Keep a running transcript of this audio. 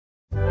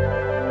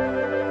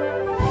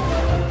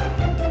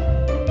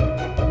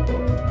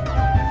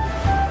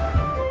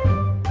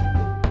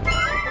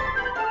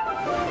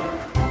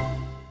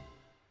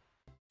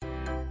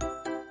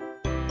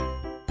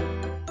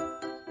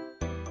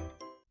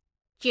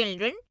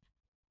Children,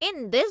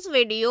 in this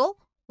video,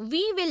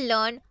 we will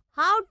learn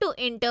how to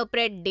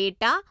interpret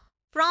data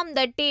from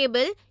the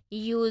table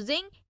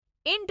using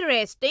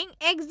interesting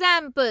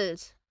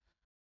examples.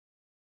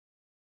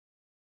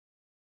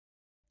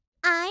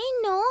 I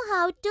know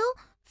how to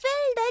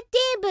fill the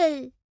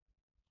table.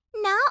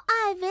 Now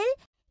I will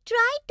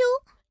try to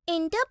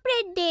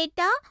interpret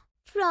data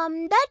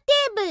from the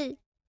table.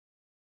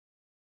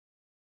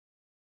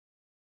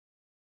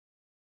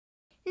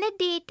 The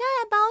data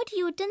about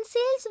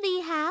utensils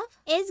we have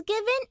is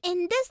given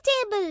in this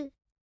table.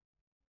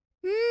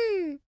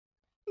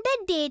 The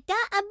data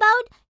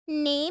about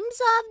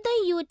names of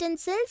the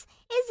utensils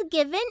is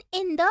given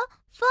in the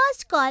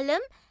first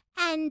column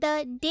and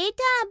the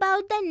data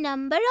about the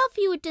number of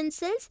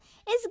utensils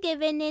is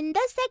given in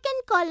the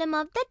second column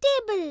of the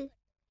table.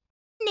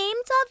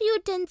 Names of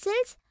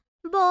utensils,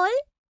 bowl,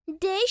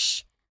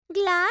 dish,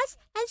 glass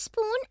and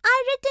spoon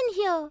are written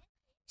here.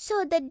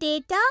 So the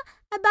data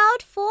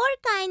about 4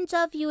 kinds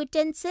of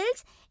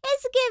utensils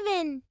is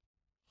given.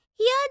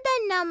 Here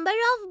the number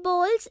of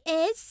bowls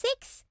is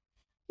 6.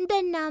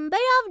 The number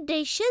of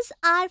dishes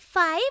are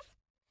 5.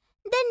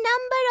 The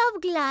number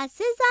of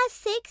glasses are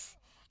 6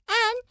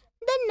 and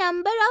the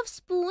number of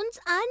spoons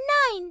are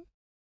 9.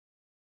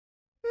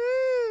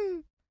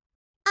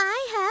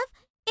 I have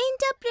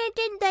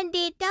interpreted the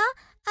data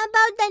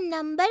about the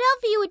number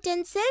of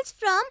utensils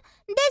from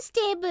this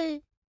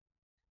table.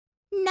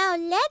 Now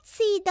let's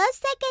see the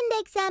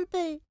second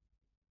example.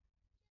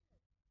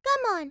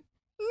 Come on,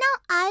 now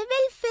I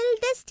will fill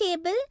this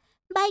table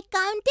by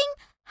counting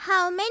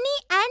how many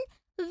and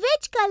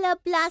which color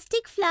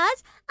plastic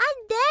flowers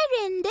are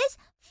there in this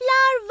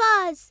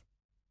flower vase.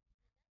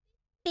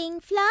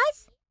 Pink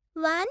flowers,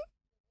 1,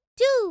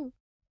 2.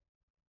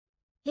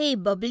 Hey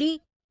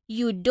Bubbly,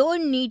 you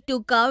don't need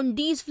to count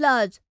these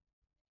flowers.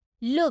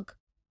 Look,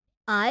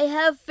 I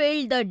have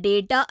filled the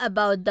data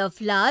about the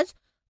flowers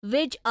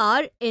which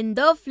are in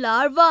the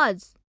flower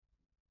vase.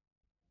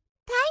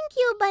 Thank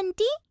you,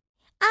 Bunty.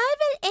 I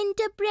will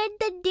interpret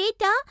the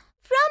data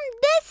from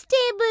this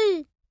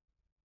table.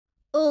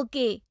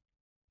 Okay.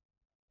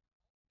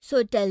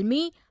 So tell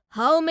me,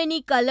 how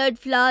many colored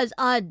flowers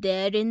are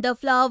there in the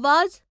flower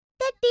vase?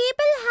 The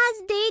table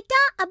has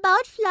data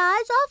about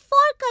flowers of 4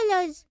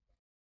 colors.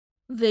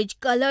 Which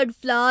colored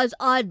flowers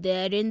are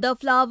there in the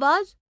flower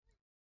vase?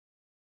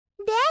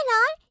 There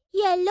are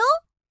yellow,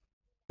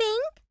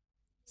 pink,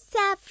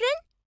 saffron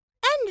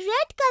and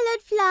red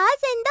colored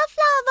flowers in the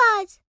flower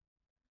vase.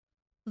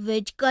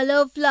 Which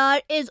color flower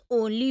is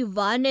only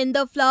one in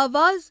the flower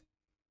vase?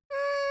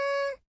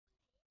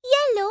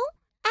 Yellow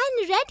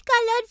and red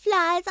colored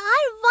flowers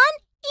are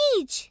 1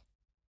 each.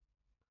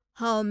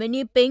 How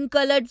many pink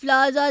colored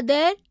flowers are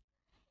there?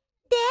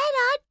 There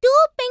are 2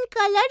 pink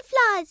colored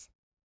flowers.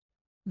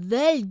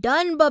 Well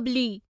done,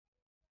 Bubbly.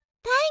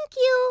 Thank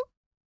you.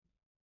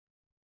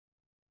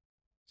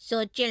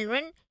 So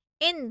children,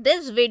 in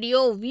this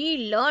video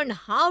we learned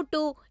how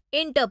to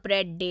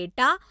interpret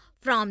data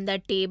from the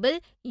table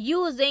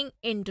using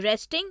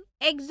interesting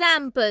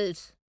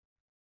examples.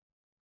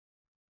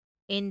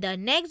 In the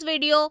next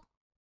video,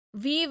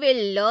 we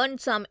will learn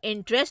some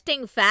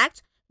interesting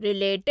facts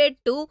related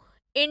to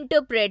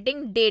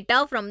interpreting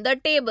data from the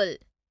table.